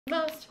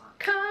most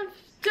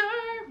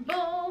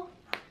comfortable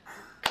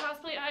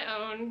cosplay I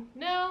own.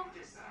 No,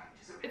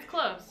 it's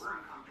close.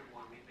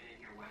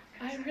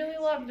 I really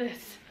love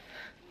this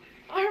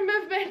arm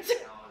movement.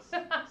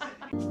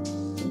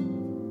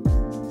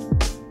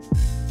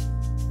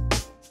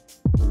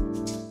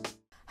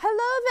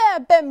 Hello there,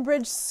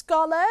 Bembridge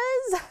Scholars!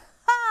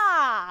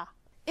 Ha!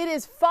 It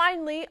is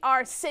finally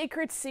our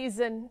sacred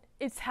season.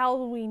 It's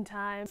Halloween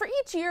time. For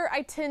each year,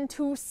 I tend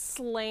to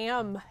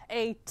slam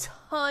a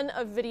ton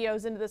of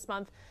videos into this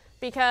month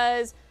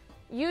because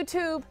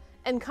YouTube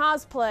and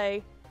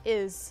cosplay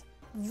is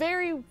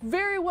very,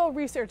 very well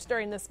researched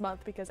during this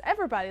month because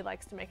everybody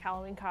likes to make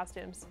Halloween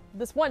costumes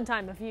this one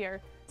time of year.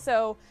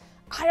 So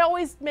I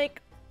always make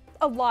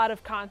a lot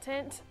of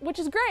content, which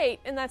is great,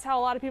 and that's how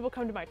a lot of people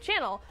come to my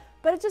channel,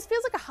 but it just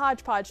feels like a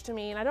hodgepodge to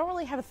me and I don't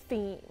really have a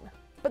theme.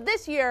 But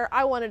this year,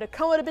 I wanted to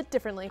come it a bit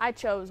differently. I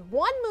chose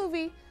one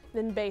movie,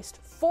 then based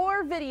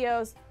 4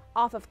 videos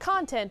off of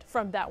content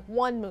from that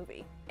one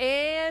movie.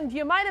 And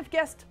you might have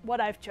guessed what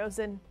I've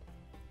chosen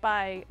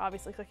by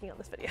obviously clicking on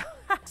this video.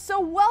 So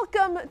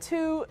welcome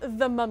to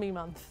the Mummy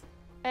Month.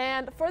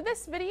 And for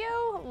this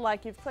video,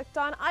 like you've clicked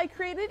on, I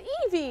created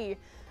Evie,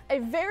 a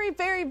very,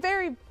 very,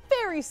 very,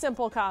 very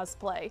simple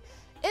cosplay.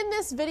 In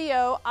this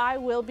video, I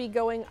will be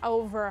going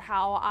over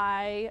how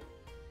I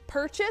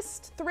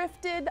purchased,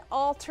 thrifted,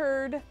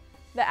 altered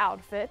the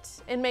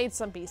outfit, and made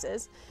some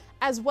pieces,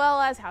 as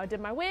well as how I did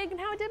my wig and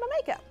how I did my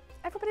makeup.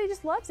 Everybody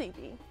just loves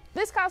Evie.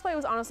 This cosplay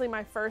was honestly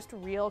my first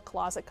real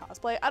closet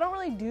cosplay. I don't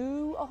really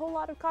do a whole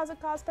lot of closet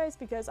cosplays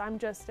because I'm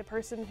just a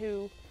person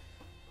who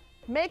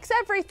makes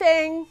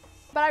everything.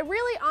 But I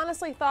really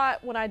honestly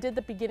thought when I did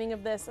the beginning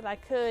of this that I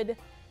could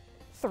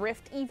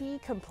thrift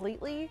Evie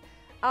completely.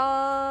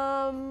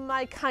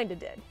 I kinda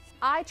did.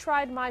 I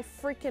tried my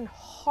freaking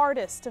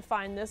hardest to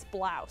find this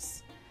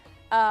blouse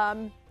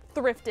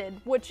thrifted,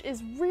 which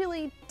is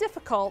really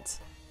difficult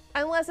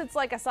unless it's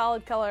like a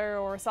solid color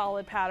or a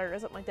solid pattern or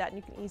something like that and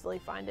you can easily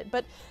find it.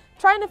 But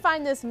trying to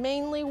find this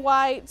mainly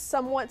white,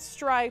 somewhat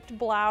striped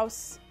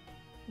blouse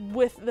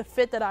with the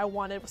fit that I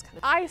wanted was kind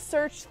of... I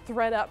searched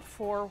ThredUp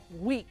for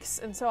weeks,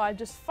 and so I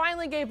just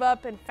finally gave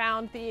up and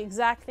found the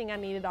exact thing I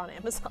needed on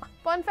Amazon.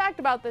 Fun fact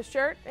about this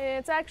shirt,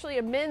 it's actually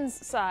a men's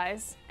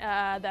size.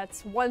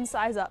 That's one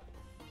size up.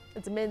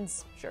 It's a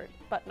men's shirt,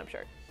 button-up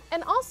shirt.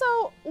 And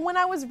also, when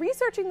I was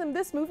researching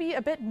this movie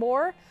a bit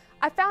more,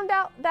 I found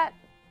out that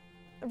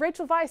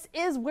Rachel Weisz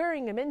is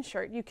wearing a men's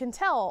shirt. You can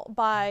tell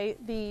by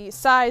the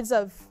sides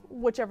of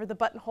whichever the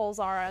buttonholes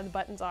are and the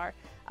buttons are.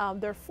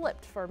 They're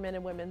flipped for men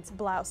and women's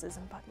blouses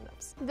and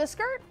button-ups. The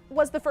skirt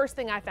was the first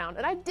thing I found,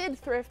 and I did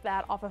thrift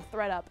that off of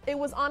ThredUp. It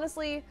was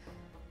honestly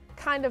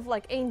kind of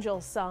like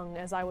angels sung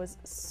as I was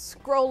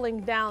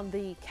scrolling down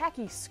the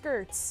khaki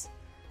skirts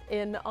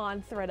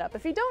on ThredUp.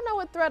 If you don't know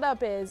what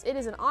ThredUp is, it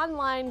is an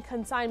online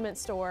consignment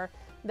store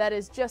that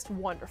is just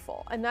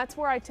wonderful. And that's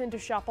where I tend to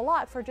shop a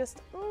lot for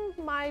just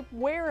my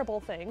wearable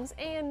things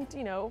and,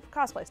 you know,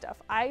 cosplay stuff.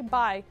 I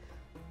buy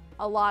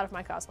a lot of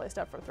my cosplay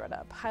stuff from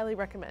ThredUp. Highly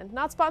recommend.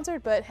 Not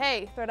sponsored, but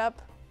hey, ThredUp,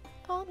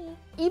 call me.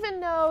 Even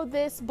though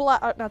this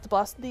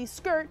the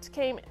skirt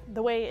came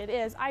the way it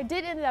is, I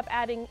did end up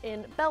adding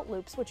in belt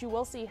loops, which you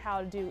will see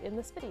how to do in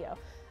this video.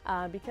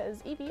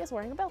 Because Evie is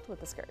wearing a belt with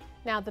the skirt.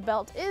 Now the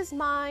belt is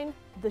mine,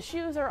 the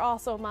shoes are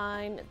also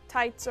mine,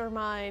 tights are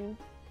mine,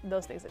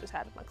 those things I just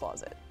had in my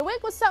closet. The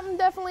wig was something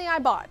definitely I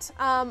bought.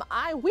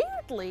 I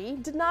weirdly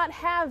did not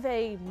have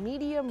a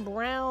medium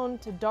brown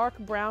to dark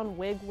brown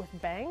wig with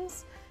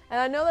bangs. And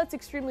I know that's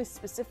extremely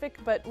specific,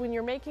 but when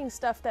you're making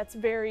stuff that's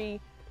very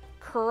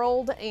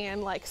curled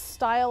and like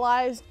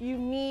stylized, you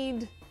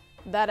need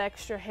that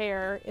extra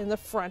hair in the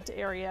front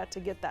area to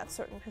get that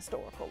certain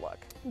historical look.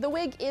 The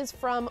wig is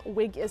from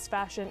Wig is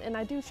Fashion, and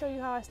I do show you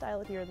how I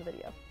style it here in the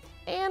video.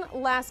 And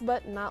last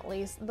but not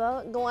least,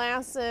 the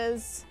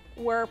glasses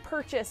were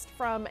purchased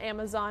from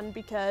Amazon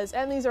because,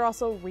 and these are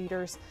also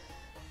readers,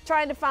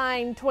 trying to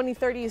find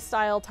 2030s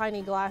style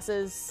tiny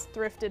glasses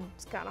thrifted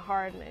is kind of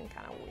hard and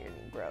kind of weird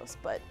and gross,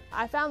 but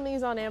I found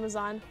these on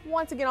Amazon.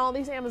 Once again, all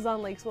these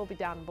Amazon links will be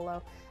down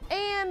below.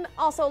 And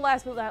also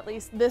last but not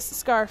least, this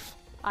scarf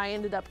I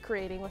ended up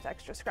creating with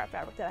extra scrap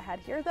fabric that I had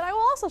here that I will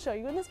also show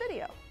you in this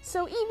video.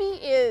 So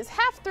Evie is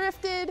half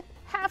thrifted,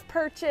 half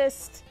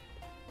purchased.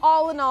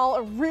 All in all,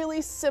 a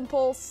really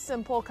simple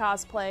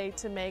cosplay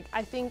to make.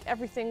 I think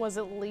everything was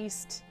at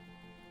least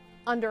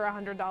under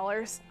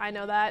 $100. I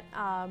know that.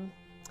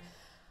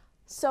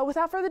 So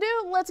without further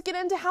ado, let's get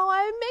into how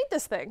I made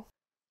this thing.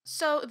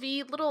 So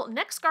the little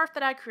neck scarf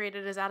that I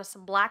created is out of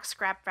some black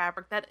scrap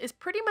fabric that is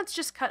pretty much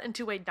just cut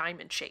into a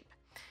diamond shape.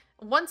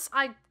 Once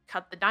I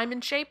cut the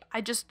diamond shape,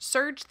 I just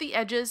serged the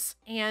edges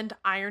and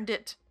ironed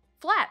it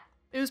flat.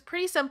 It was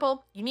pretty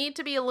simple. You need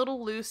to be a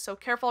little loose, so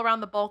careful around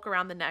the bulk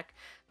around the neck.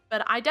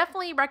 But I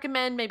definitely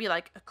recommend maybe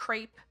like a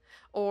crepe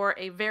or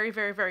a very,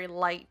 very, very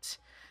light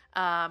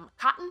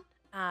cotton.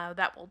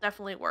 That will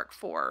definitely work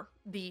for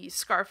the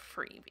scarf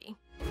for Evie.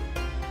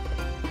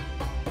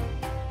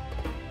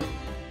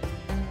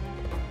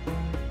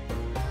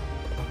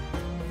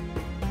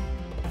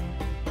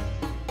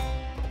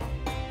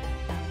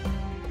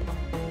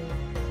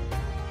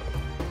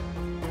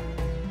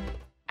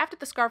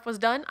 the scarf was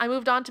done, I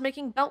moved on to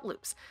making belt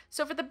loops.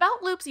 So for the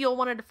belt loops, you'll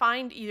want to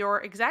find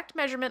your exact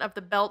measurement of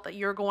the belt that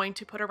you're going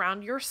to put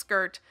around your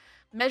skirt,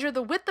 measure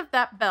the width of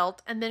that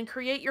belt, and then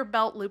create your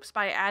belt loops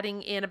by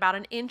adding in about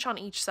an inch on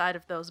each side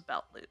of those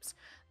belt loops.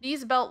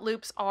 These belt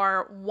loops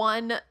are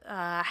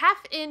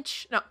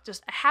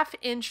just a half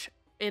inch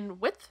in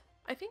width,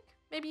 I think,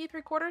 maybe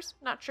 3/4,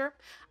 not sure.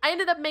 I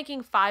ended up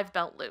making 5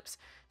 belt loops.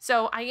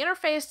 So I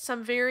interfaced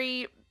some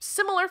very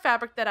similar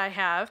fabric that I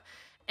have,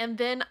 and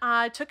then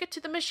I took it to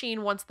the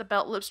machine once the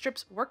belt loop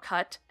strips were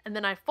cut, and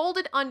then I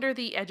folded under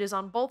the edges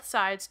on both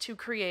sides to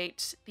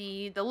create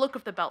the look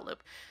of the belt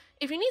loop.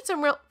 If you need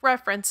some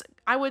reference,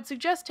 I would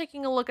suggest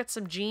taking a look at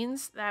some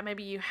jeans that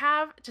maybe you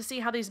have to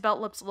see how these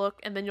belt loops look,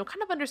 and then you'll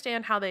kind of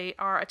understand how they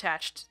are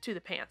attached to the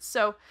pants.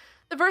 So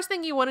the first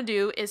thing you want to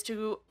do is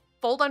to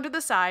fold under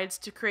the sides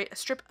to create a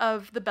strip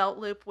of the belt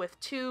loop with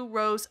 2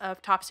 rows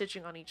of top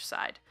stitching on each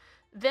side.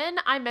 Then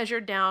I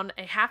measured down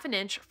a half an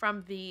inch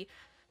from the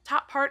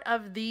top part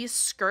of the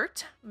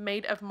skirt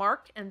made of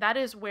mark, and that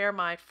is where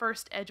my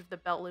first edge of the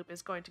belt loop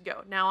is going to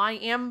go. Now I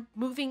am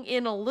moving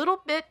in a little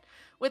bit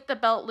with the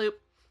belt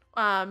loop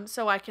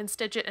so I can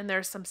stitch it, and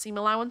there's some seam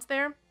allowance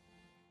there.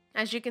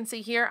 As you can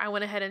see here, I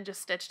went ahead and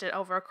just stitched it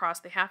over across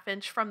the half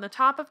inch from the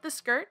top of the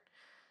skirt.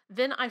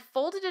 Then I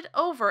folded it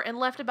over and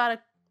left about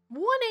a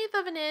 1/8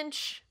 of an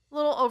inch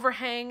little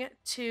overhang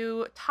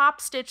to top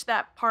stitch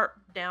that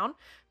part down,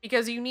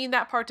 because you need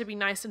that part to be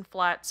nice and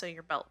flat so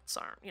your belts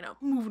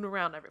aren't, moving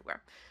around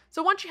everywhere.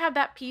 So once you have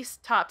that piece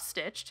top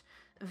stitched,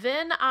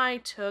 then I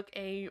took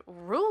a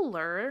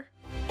ruler.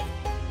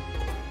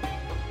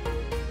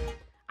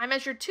 I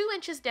measured 2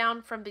 inches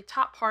down from the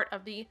top part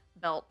of the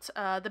belt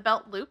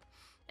loop,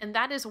 and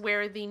that is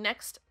where the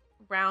next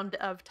round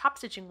of top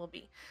stitching will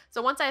be.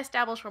 So once I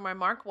established where my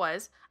mark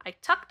was, I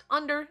tucked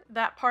under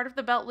that part of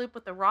the belt loop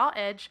with the raw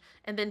edge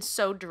and then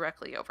sewed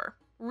directly over.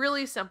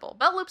 Really simple.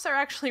 Belt loops are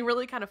actually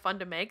really kind of fun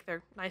to make.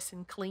 They're nice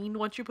and clean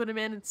once you put them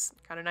in. It's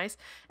kind of nice.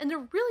 And they're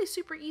really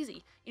super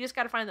easy. You just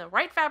got to find the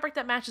right fabric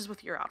that matches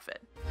with your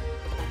outfit.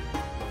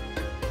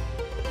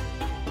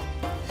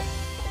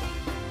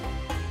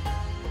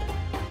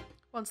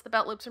 Once the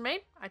belt loops are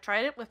made, I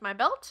tried it with my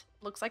belt.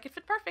 Looks like it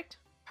fit perfect.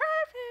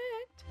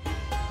 Perfect!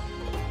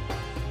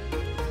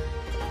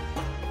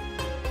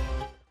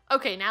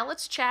 Okay, now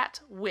let's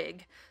chat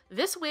wig.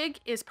 This wig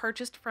is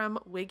purchased from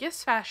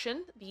Wigus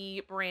Fashion,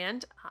 the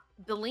brand.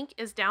 The link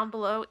is down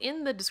below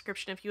in the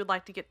description if you would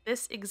like to get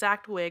this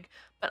exact wig.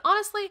 But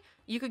honestly,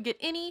 you could get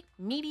any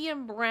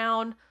medium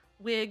brown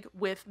wig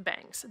with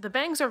bangs. The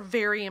bangs are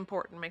very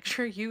important. Make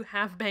sure you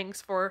have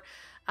bangs for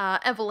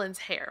Evelyn's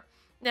hair.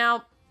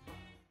 Now,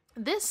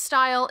 this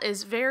style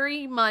is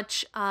very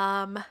much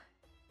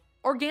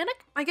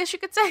organic, I guess you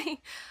could say.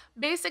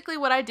 Basically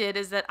what I did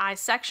is that I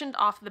sectioned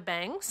off the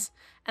bangs,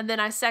 and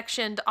then I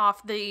sectioned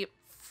off the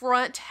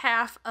front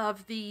half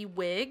of the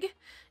wig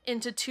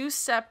into 2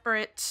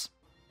 separate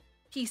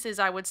pieces,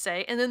 I would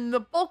say, and then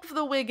the bulk of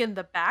the wig in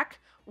the back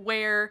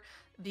where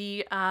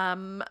the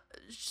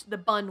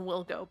bun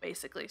will go,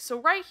 basically.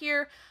 So right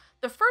here,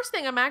 the first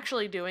thing I'm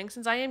actually doing,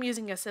 since I am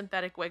using a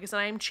synthetic wig, is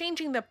that I am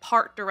changing the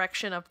part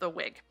direction of the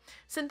wig.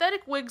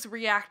 Synthetic wigs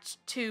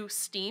react to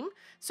steam,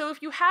 so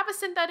if you have a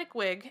synthetic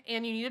wig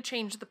and you need to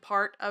change the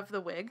part of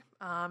the wig,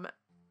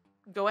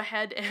 go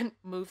ahead and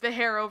move the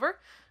hair over,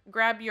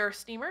 grab your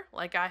steamer,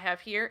 like I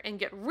have here, and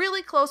get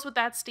really close with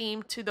that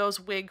steam to those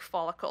wig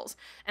follicles.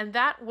 And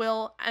that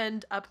will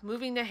end up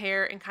moving the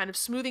hair and kind of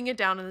smoothing it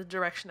down in the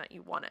direction that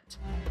you want it.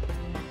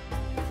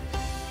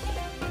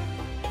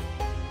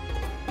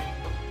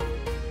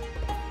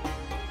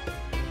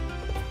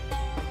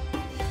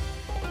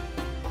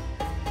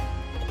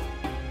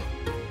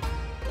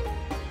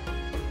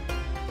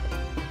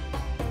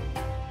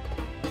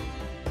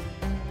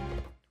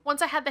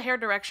 Once I had the hair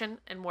direction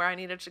and where I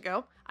needed to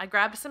go, I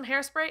grabbed some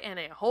hairspray and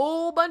a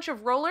whole bunch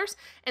of rollers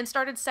and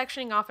started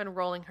sectioning off and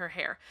rolling her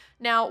hair.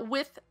 Now,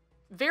 with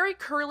very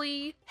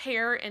curly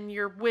hair and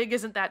your wig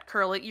isn't that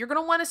curly, you're going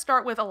to want to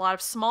start with a lot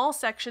of small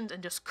sections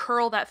and just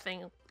curl that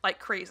thing like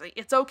crazy.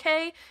 It's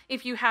okay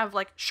if you have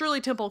like Shirley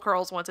Temple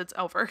curls once it's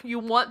over. You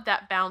want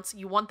that bounce,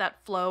 you want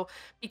that flow,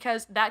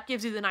 because that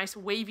gives you the nice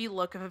wavy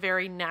look of a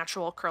very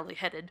natural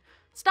curly-headed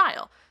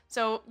style.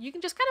 So you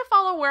can just kind of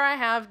follow where I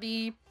have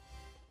the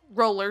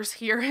rollers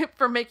here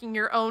for making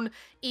your own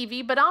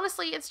Evie, but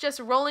honestly it's just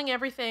rolling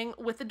everything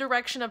with the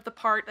direction of the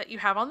part that you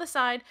have on the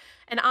side,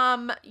 and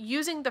I'm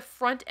using the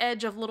front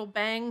edge of little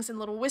bangs and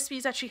little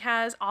wispies that she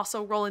has,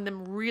 also rolling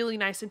them really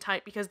nice and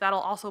tight because that'll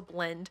also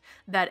blend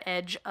that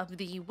edge of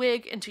the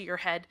wig into your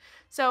head.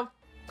 So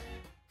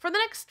for the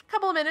next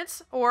couple of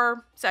minutes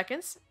or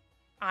seconds,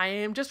 I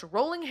am just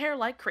rolling hair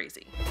like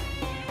crazy.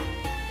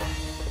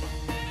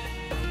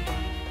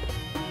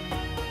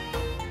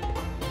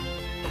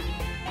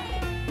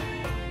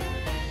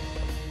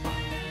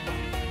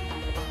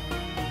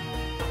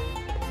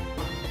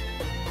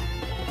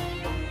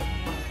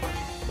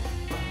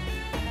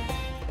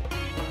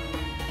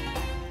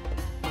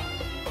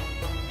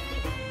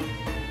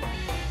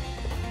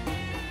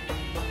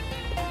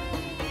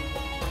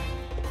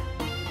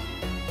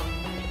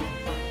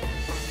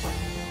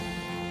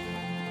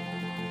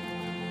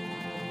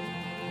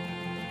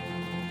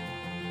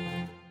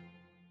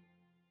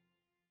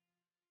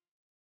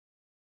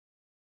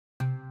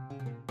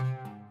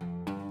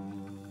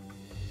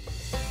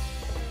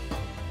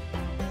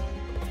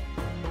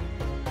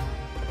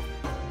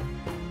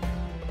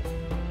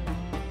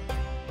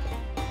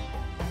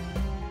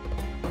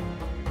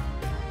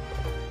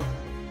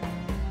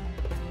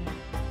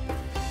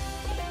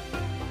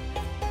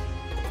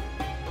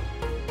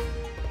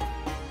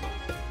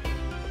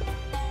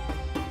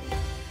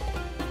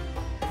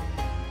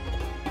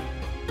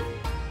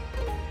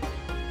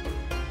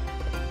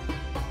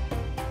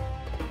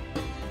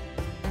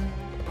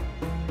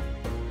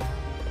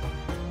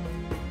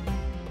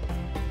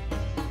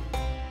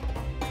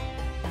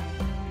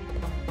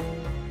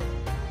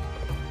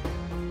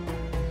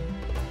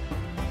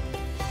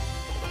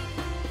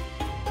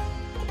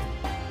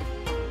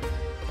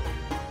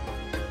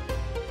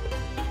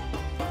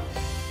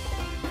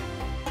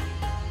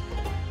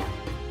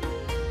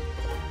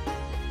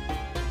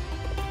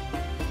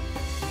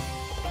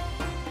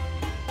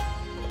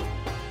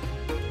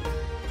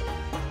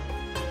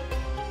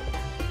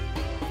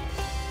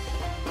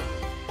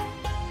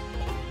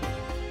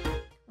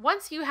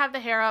 Once you have the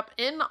hair up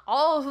in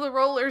all of the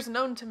rollers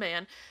known to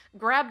man,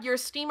 grab your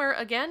steamer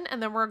again,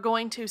 and then we're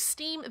going to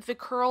steam the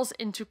curls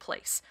into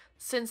place.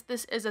 Since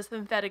this is a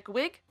synthetic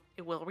wig,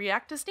 it will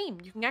react to steam.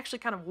 You can actually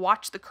kind of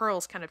watch the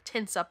curls kind of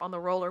tense up on the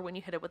roller when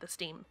you hit it with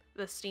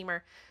the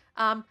steamer.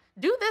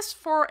 Do this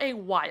for a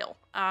while.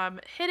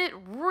 Hit it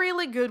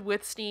really good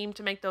with steam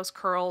to make those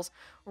curls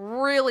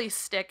really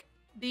stick.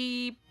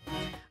 The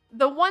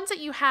ones that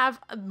you have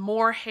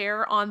more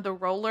hair on the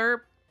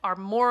roller are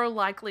more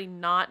likely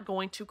not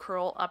going to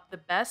curl up the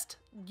best.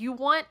 You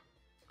want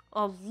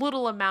a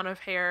little amount of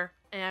hair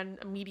and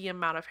a medium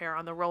amount of hair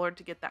on the roller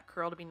to get that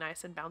curl to be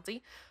nice and bouncy.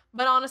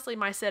 But honestly,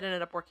 my set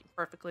ended up working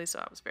perfectly, so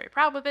I was very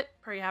proud with it,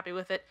 pretty happy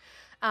with it.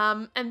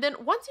 And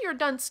then once you're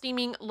done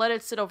steaming, let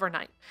it sit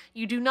overnight.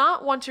 You do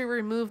not want to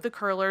remove the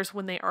curlers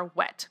when they are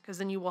wet, because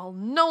then you will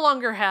no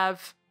longer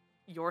have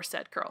your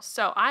set curls.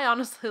 So I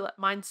honestly let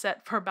mine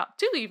set for about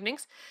 2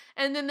 evenings,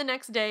 and then the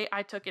next day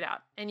I took it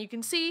out. And you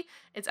can see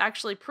it's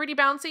actually pretty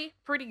bouncy,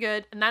 pretty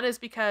good, and that is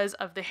because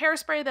of the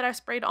hairspray that I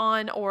sprayed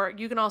on, or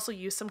you can also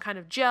use some kind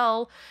of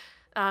gel,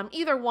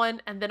 either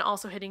one, and then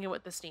also hitting it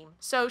with the steam.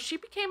 So she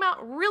came out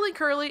really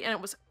curly, and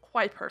it was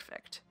quite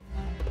perfect.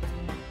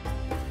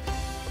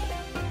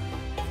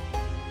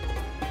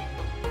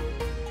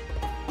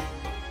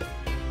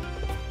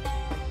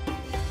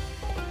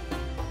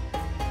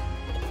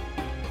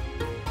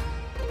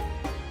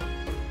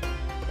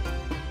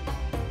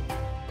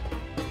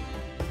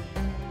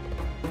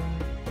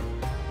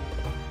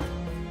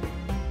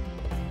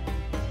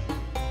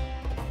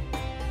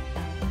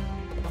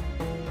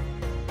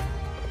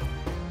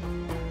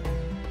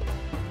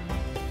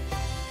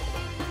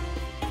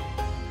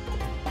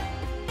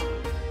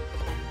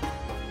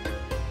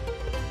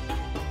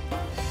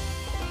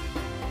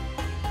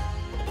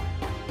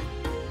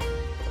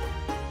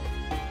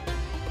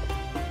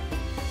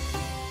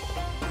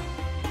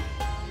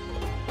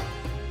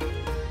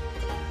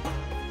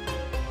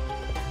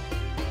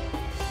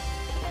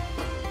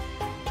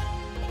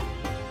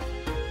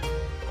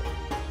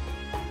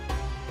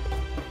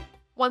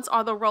 Once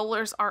all the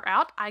rollers are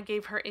out, I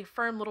gave her a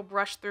firm little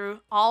brush through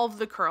all of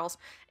the curls.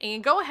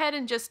 And go ahead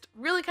and just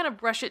really kind of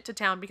brush it to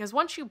town, because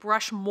once you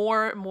brush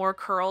more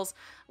curls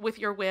with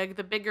your wig,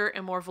 the bigger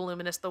and more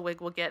voluminous the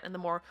wig will get, and the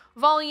more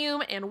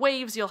volume and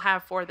waves you'll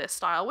have for this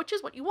style, which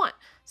is what you want.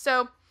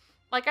 So,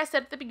 like I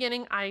said at the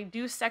beginning, I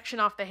do section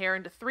off the hair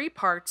into 3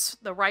 parts,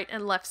 the right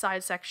and left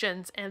side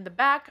sections, and the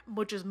back,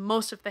 which is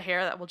most of the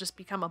hair, that will just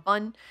become a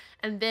bun,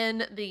 and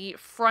then the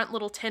front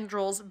little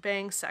tendrils,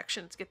 bang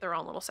sections get their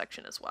own little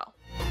section as well.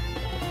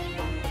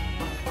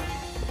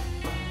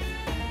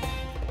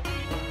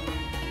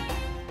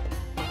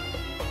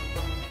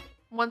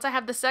 Once I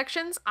have the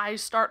sections, I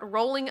start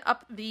rolling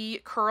up the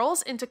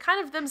curls into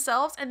kind of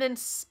themselves and then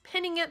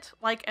pinning it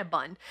like a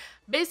bun.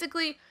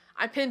 Basically,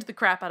 I pinned the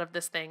crap out of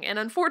this thing, and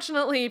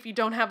unfortunately, if you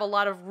don't have a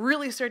lot of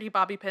really sturdy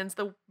bobby pins,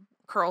 the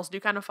curls do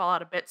kind of fall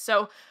out a bit.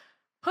 So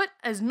put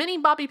as many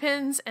bobby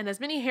pins and as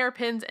many hair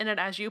pins in it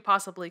as you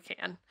possibly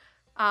can.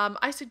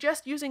 I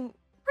suggest using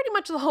pretty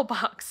much the whole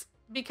box,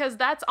 because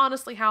that's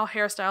honestly how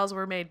hairstyles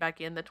were made back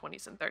in the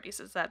 20s and 30s,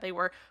 is that they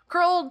were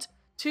curled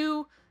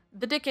to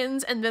the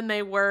dickens and then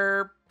they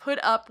were put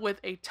up with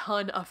a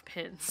ton of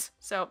pins.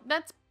 So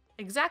that's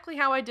exactly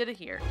how I did it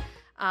here.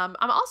 I'm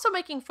also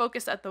making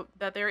focus at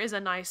that there is a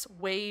nice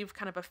wave,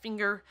 kind of a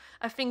finger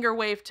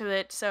wave to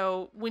it.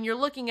 So when you're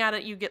looking at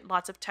it, you get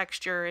lots of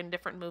texture and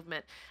different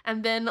movement.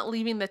 And then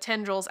leaving the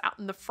tendrils out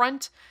in the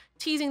front,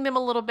 teasing them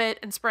a little bit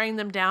and spraying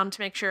them down to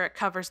make sure it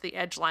covers the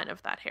edge line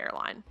of that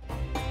hairline.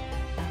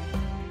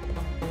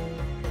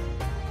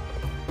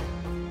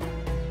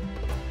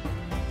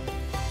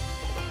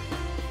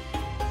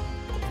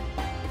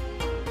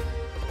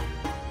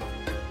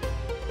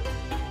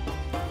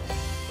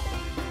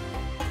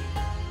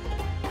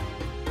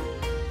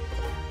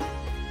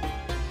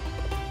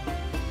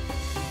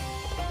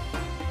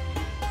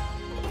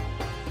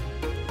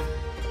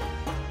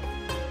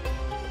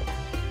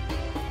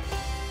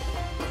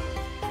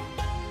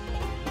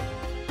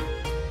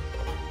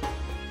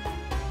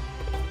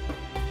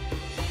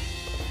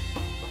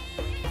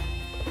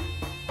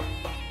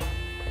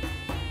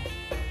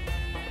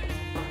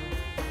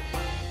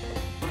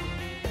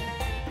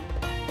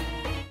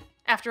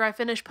 After I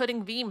finished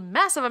putting the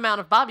massive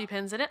amount of bobby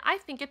pins in it, I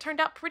think it turned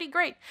out pretty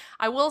great.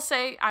 I will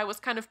say I was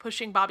kind of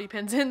pushing bobby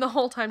pins in the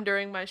whole time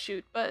during my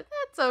shoot, but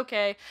that's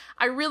okay.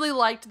 I really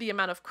liked the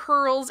amount of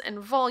curls and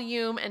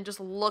volume and just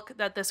look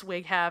that this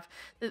wig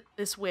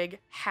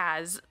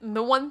has.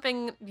 The one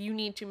thing you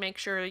need to make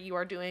sure you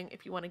are doing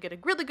if you want to get a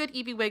really good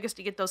Evie wig is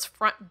to get those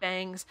front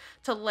bangs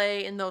to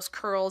lay in those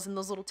curls and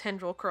those little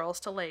tendril curls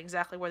to lay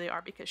exactly where they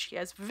are, because she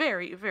has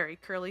very, very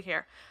curly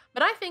hair.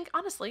 But I think,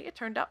 honestly, it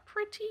turned out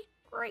pretty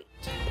great.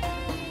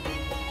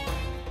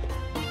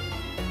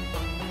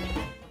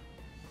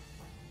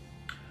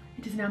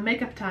 It is now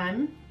makeup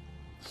time.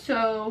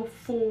 So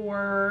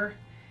for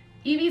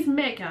Evie's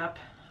makeup,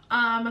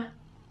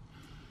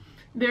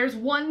 there's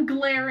one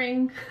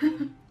glaring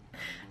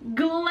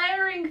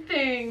glaring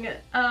thing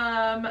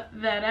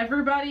that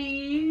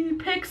everybody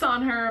picks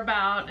on her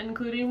about,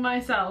 including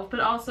myself, but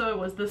also it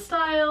was the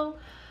style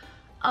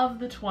of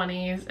the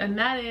 20s, and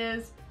that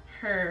is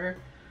her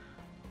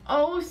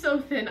oh so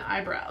thin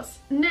eyebrows.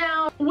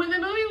 Now, when the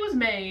movie was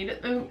made,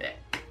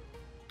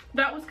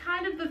 that was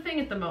kind of the thing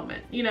at the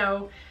moment, you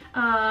know.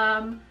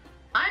 I'm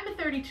a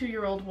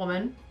 32-year-old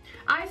woman.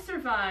 I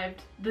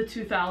survived the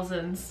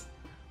 2000s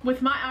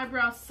with my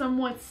eyebrows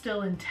somewhat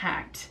still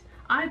intact.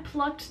 I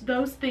plucked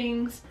those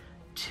things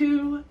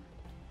to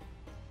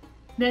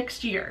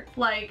next year.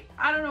 Like,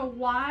 I don't know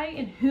why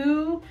and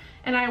who,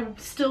 and I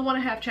still want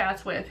to have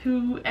chats with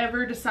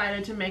whoever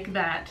decided to make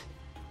that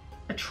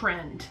a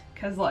trend.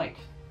 Cause like,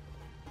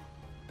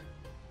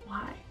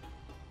 why?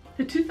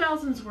 The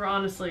 2000s were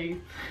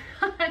honestly,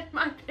 in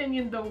my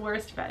opinion, the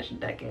worst fashion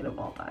decade of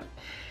all time.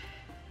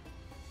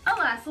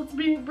 Alas, let's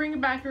bring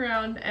it back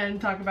around and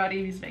talk about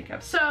Evie's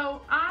makeup.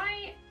 So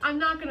I'm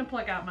not gonna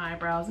pluck out my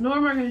eyebrows, nor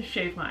am I gonna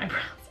shave my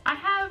eyebrows. I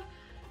have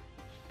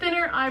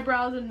thinner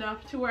eyebrows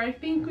enough to where I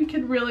think we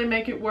could really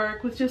make it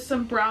work with just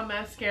some brow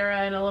mascara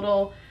and a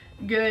little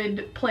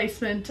good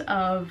placement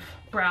of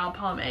brow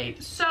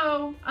pomade.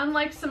 So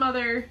unlike some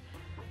other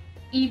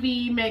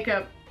Evie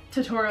makeup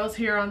tutorials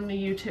here on the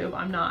YouTube,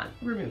 I'm not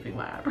removing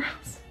my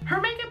eyebrows.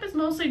 Her makeup is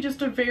mostly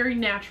just a very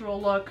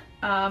natural look.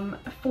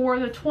 For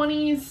the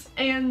 20s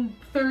and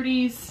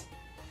 30s,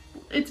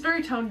 it's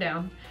very toned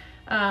down.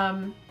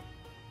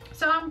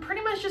 So I'm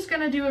pretty much just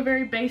gonna do a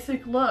very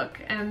basic look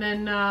and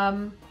then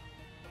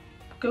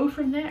go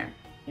from there.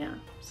 Yeah,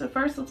 so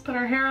first let's put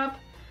our hair up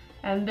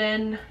and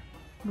then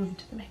move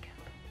to the makeup.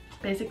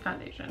 Basic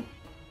foundation.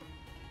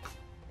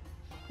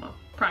 Well,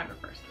 primer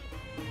first.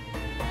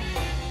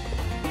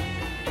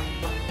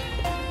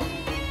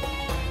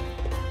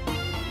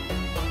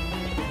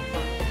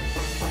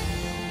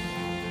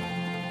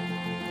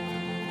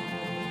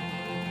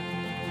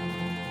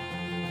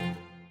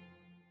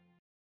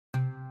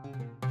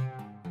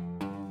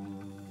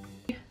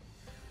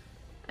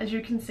 As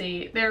you can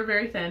see, they're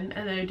very thin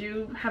and they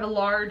do have a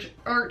large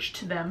arch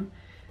to them.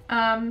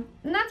 And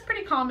that's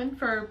pretty common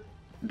for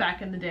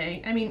back in the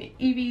day. I mean,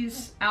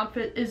 Evie's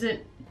outfit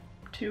isn't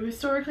too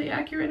historically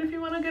accurate if you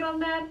want to get on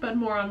that, but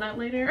more on that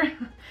later.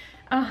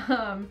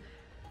 And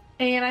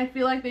I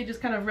feel like they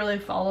just kind of really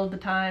followed the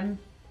time.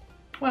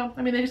 Well,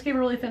 I mean, they just gave her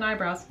really thin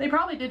eyebrows. They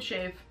probably did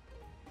shave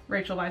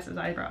Rachel Weisz's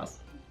eyebrows.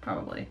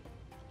 Probably.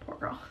 Poor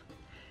girl.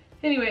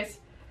 Anyways,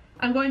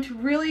 I'm going to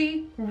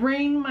really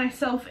rein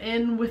myself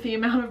in with the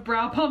amount of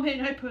brow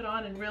pomade I put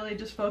on and really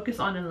just focus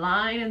on a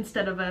line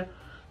instead of a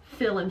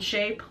fill and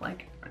shape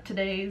like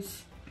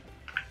today's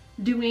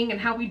doing and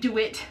how we do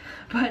it.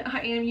 But I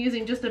am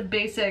using just a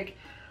basic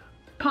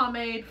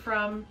pomade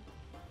from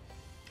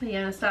the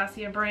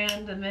Anastasia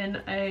brand and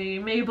then a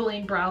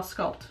Maybelline Brow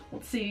Sculpt.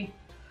 Let's see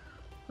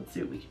what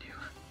we can do.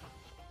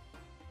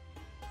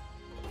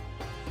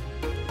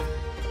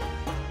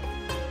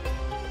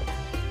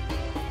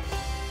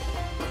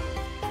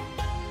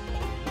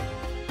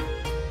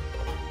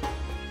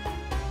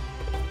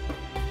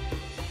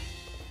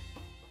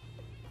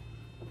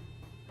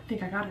 I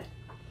think I got it.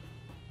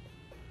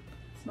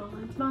 Small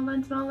line, small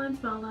line, small line,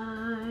 small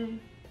line.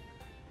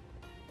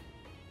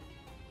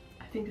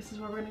 I think this is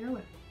what we're gonna go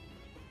with.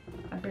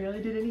 I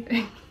barely did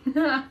anything.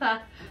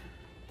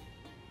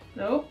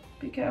 Nope,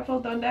 be careful,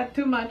 don't dab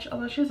too much.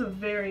 Although she has a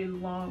very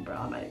long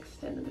brow, I might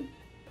extend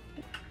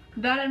it.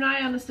 That, in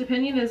my honest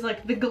opinion, is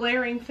like the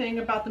glaring thing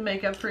about the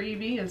makeup for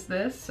Evie is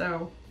this.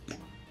 So I'm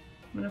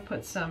gonna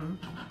put some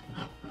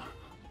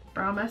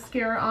brow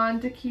mascara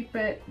on to keep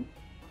it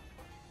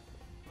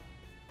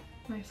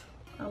nice,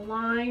 a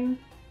line,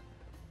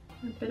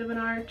 a bit of an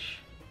arch.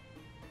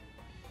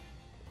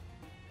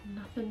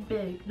 Nothing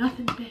big,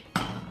 nothing big.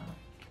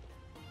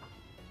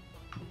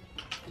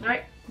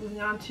 Alright, moving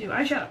on to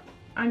eyeshadow.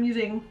 I'm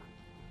using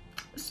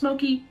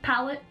Smoky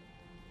Palette,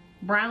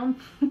 brown.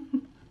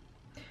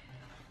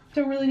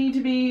 Don't really need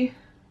to be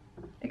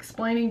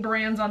explaining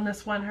brands on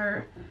this one.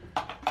 Her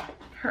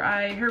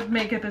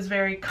makeup is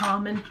very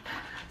common.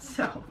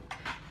 So,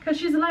 because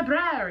she's a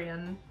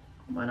librarian,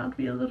 why not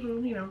be a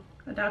little, you know,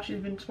 I doubt she's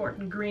been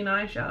sporting green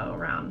eyeshadow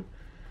around.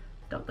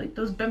 Don't think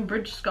those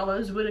Bembridge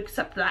Scholars would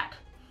accept that.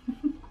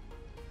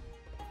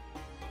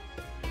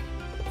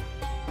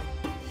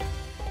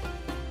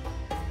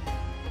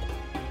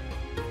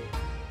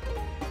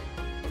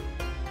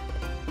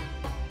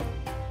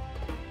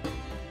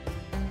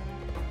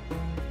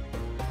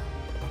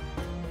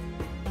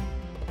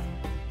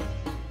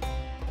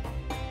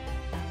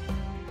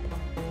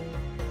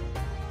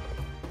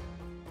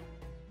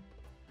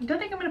 I don't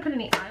think I'm gonna put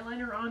any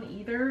eyeliner on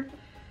either.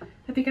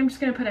 I think I'm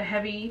just gonna put a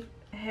heavy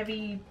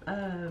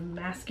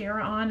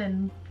mascara on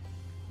and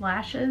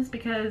lashes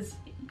because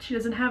she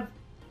doesn't have,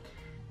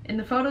 in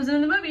the photos and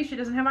in the movie, she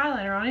doesn't have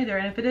eyeliner on either,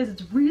 and if it is,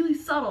 it's really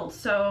subtle.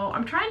 So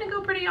I'm trying to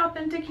go pretty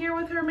authentic here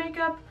with her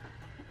makeup.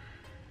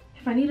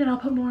 If I need it, I'll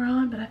put more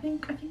on, but I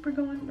think we're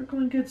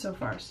going good so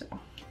far. So.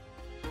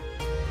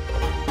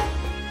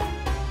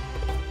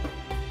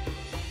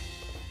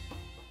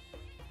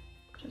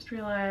 Just Just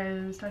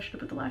realized I should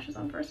have put the lashes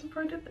on first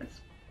before I did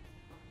this.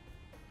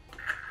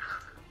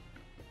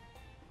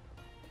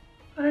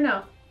 I don't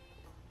know.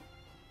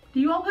 Do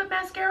you all put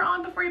mascara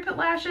on before you put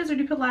lashes, or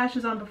do you put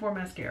lashes on before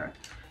mascara?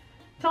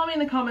 Tell me in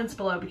the comments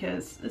below,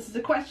 because this is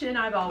a question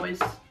I've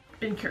always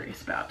been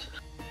curious about.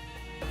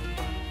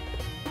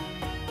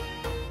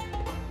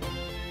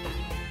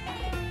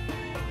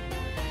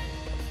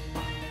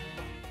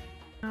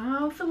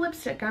 Oh, for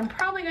lipstick, I'm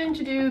probably going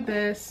to do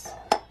this,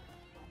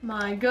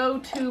 my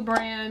go-to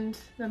brand,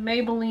 the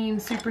Maybelline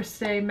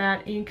Superstay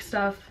Matte Ink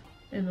stuff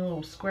in the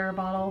little square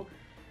bottle.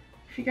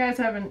 If you guys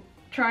haven't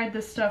tried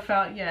this stuff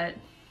out yet,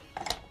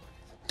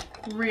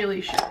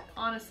 really should.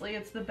 Honestly,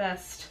 it's the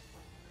best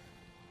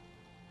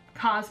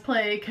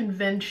cosplay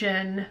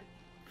convention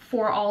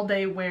for all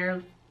day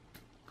wear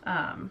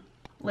matte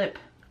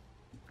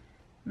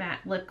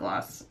lip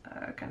gloss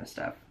kind of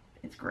stuff.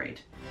 It's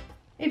great.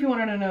 If you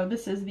wanted to know,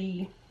 this is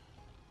the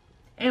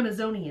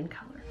Amazonian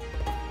color.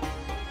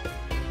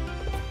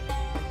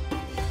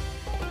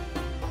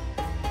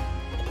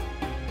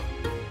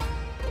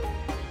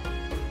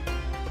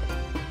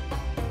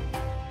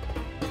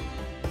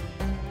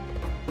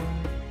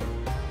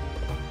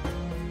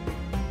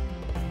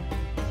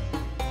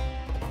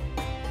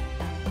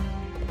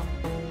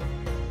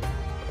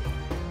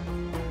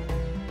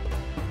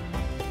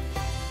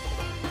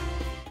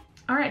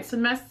 Alright, so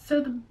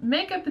the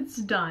makeup is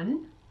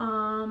done.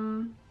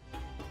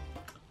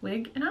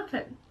 Wig and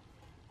outfit.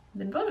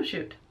 Then photo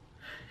shoot.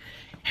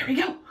 Here we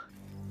go. Are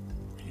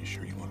you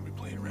sure you want to be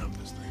playing around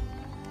with this thing?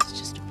 It's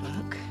just a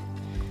book.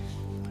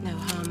 No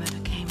harm ever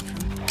came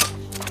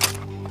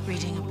from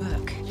reading a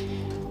book.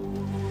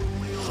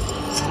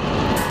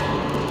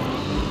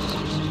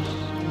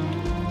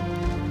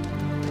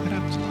 That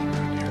happens a lot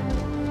around here.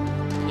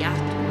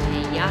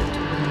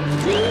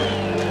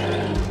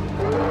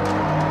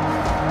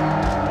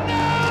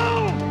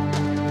 No!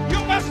 You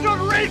must not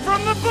read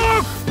from the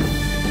book!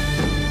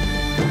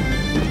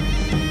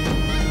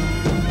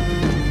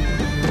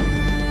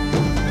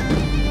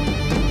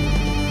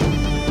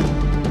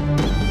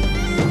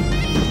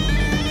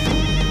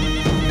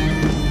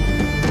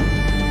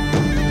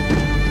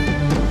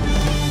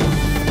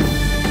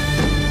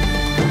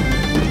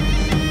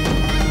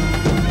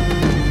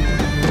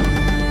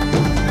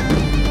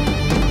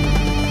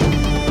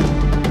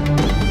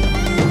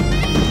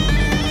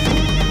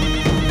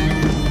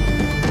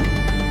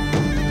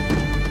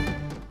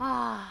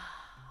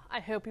 I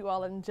hope you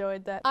all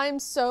enjoyed that. I'm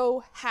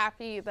so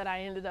happy that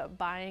I ended up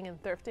buying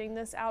and thrifting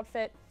this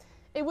outfit.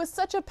 It was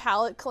such a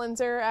palette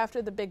cleanser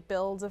after the big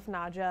builds of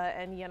Nadja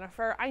and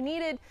Yennefer. I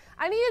needed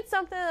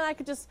something that I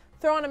could just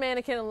throw on a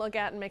mannequin and look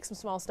at and make some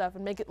small stuff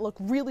and make it look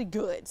really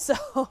good. So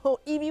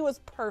Evie was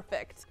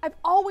perfect. I've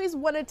always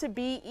wanted to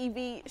be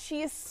Evie.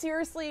 She is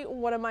seriously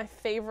one of my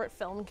favorite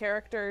film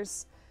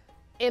characters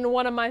in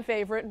one of my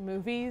favorite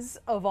movies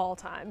of all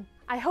time.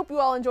 I hope you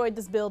all enjoyed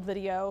this build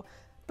video.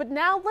 But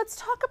now let's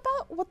talk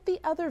about what the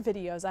other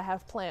videos I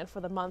have planned for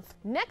the month.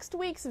 Next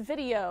week's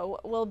video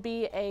will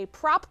be a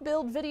prop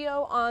build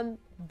video on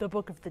the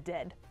Book of the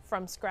Dead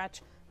from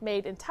scratch,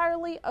 made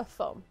entirely of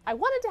foam. I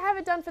wanted to have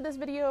it done for this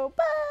video,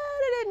 but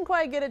I didn't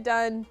quite get it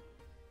done.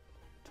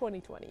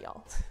 2020,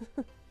 y'all.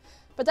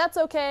 But that's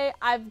okay.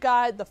 I've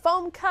got the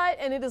foam cut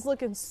and it is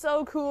looking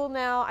so cool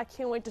now. I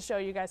can't wait to show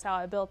you guys how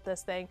I built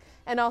this thing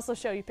and also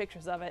show you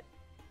pictures of it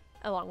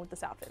along with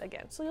this outfit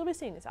again. So you'll be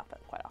seeing this outfit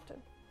quite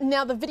often.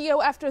 Now the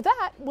video after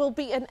that will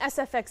be an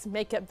SFX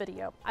makeup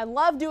video. I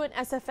love doing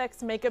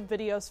SFX makeup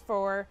videos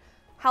for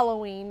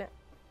Halloween.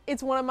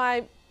 It's one of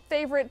my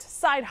favorite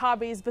side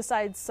hobbies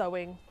besides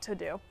sewing to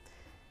do.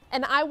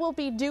 And I will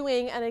be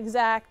doing an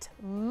exact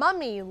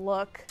mummy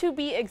look, to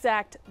be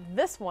exact,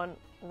 this one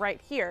right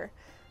here,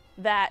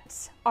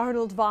 that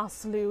Arnold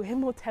Vosloo,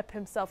 Imhotep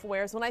himself,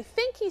 wears when I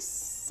think he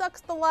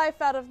sucks the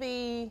life out of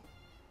the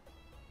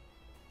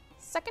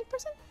second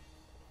person?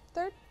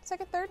 Third?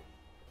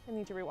 I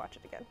need to rewatch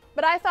it again.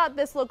 But I thought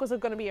this look was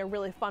going to be a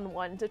really fun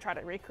one to try to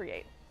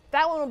recreate.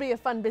 That one will be a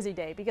fun busy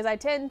day because I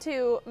tend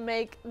to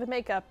make the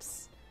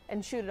makeups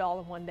and shoot it all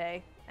in one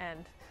day,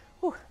 and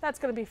whew, that's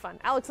going to be fun.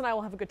 Alex and I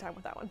will have a good time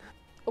with that one.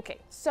 Okay,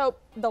 so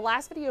the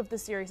last video of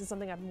this series is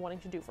something I've been wanting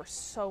to do for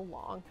so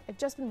long. I've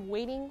just been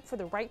waiting for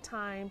the right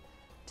time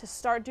to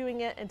start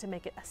doing it and to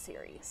make it a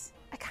series.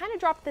 I kind of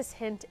dropped this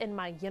hint in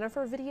my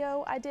Yennefer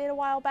video I did a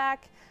while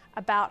back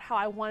about how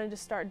I wanted to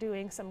start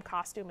doing some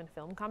costume and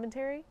film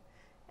commentary.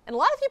 And a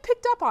lot of you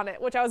picked up on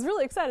it, which I was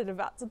really excited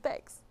about, so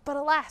thanks. But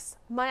alas,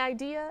 my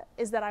idea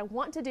is that I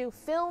want to do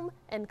film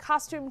and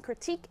costume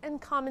critique and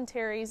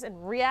commentaries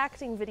and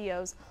reacting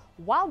videos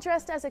while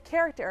dressed as a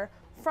character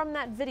from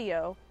that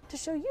video to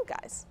show you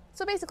guys.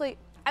 So basically,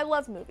 I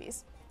love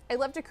movies. I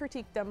love to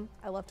critique them,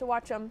 I love to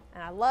watch them,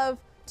 and I love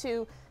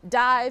to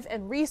dive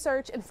and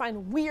research and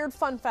find weird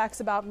fun facts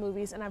about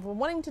movies, and I've been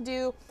wanting to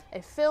do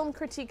a film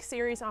critique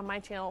series on my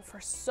channel for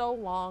so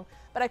long,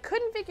 but I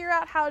couldn't figure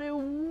out how to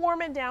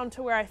warm it down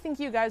to where I think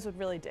you guys would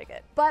really dig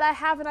it. But I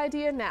have an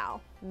idea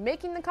now.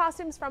 Making the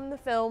costumes from the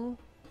film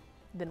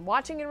then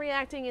watching and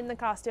reacting in the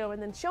costume,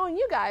 and then showing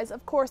you guys,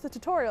 of course, the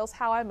tutorials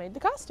how I made the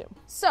costume.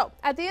 So,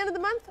 at the end of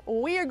the month,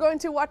 we are going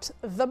to watch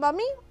The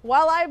Mummy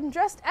while I'm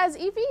dressed as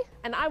Evie,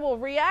 and I will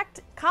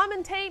react,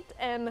 commentate,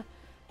 and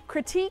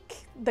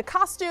critique the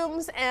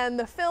costumes and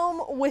the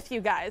film with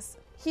you guys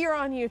here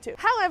on YouTube.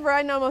 However,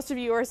 I know most of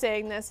you are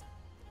saying this.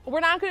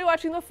 We're not going to be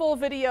watching the full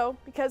video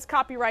because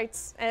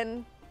copyrights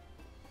and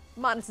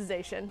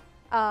monetization.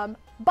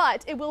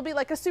 But it will be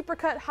like a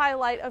supercut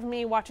highlight of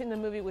me watching the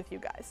movie with you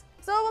guys.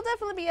 So it will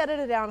definitely be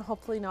edited down,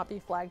 hopefully not be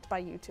flagged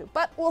by YouTube,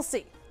 but we'll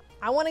see.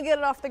 I want to get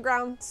it off the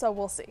ground, so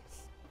we'll see.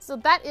 So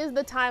that is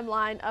the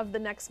timeline of the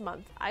next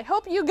month. I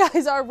hope you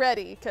guys are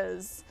ready,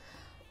 because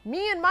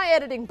me and my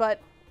editing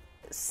butt,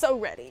 so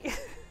ready.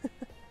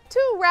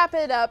 To wrap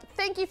it up,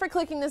 thank you for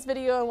clicking this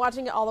video and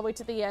watching it all the way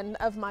to the end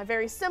of my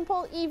very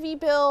simple Evie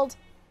build.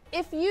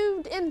 If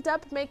you end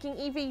up making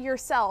Evie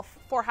yourself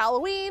for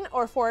Halloween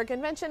or for a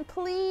convention,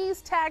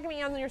 please tag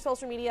me on your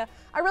social media.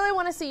 I really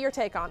want to see your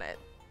take on it.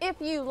 If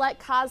you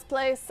like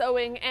cosplay,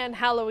 sewing, and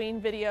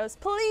Halloween videos,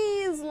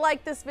 please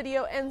like this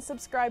video and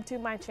subscribe to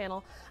my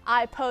channel.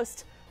 I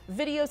post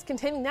videos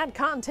containing that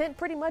content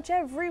pretty much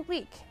every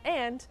week,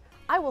 and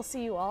I will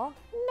see you all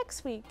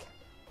next week.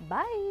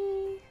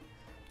 Bye!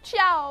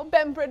 Ciao,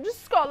 Bembridge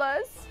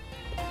Scholars!